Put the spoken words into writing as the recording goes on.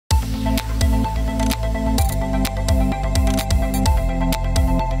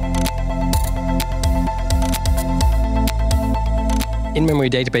In-memory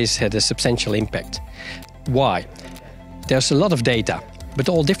databases had a substantial impact. Why? There's a lot of data, but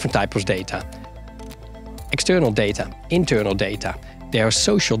all different types of data. External data, internal data, there's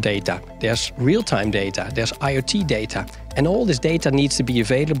social data, there's real-time data, there's IoT data, and all this data needs to be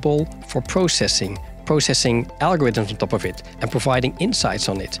available for processing algorithms on top of it, and providing insights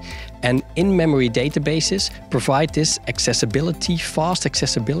on it. And in-memory databases provide this accessibility, fast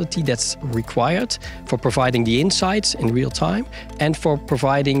accessibility that's required for providing the insights in real time and for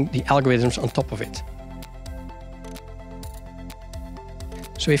providing the algorithms on top of it.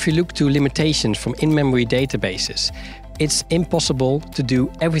 So if you look to limitations from in-memory databases, it's impossible to do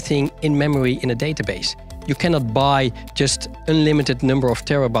everything in memory in a database. You cannot buy just unlimited number of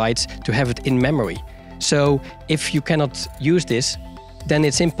terabytes to have it in memory. So if you cannot use this, then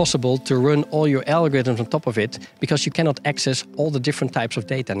it's impossible to run all your algorithms on top of it because you cannot access all the different types of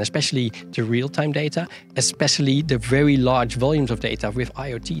data, and especially the real-time data, especially the very large volumes of data with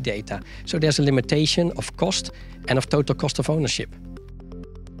IoT data. So there's a limitation of cost and of total cost of ownership.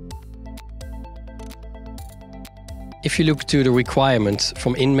 If you look to the requirements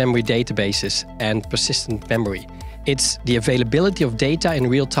from in-memory databases and persistent memory, it's the availability of data in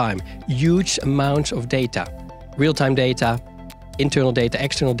real time, huge amounts of data. Real-time data, internal data,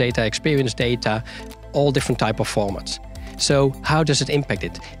 external data, experience data, all different type of formats. So how does it impact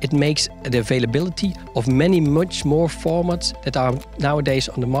it? It makes the availability of much more formats that are nowadays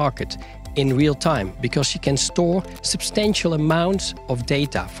on the market in real time, because you can store substantial amounts of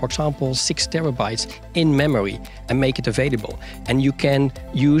data, for example 6 terabytes in memory, and make it available. And you can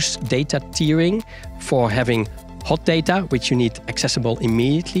use data tiering for having hot data, which you need accessible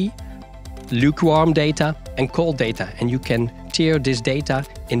immediately, lukewarm data and cold data, and you can tier this data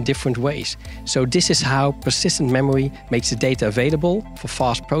in different ways. So this is how persistent memory makes the data available for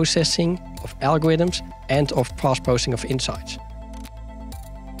fast processing of algorithms and of fast processing of insights.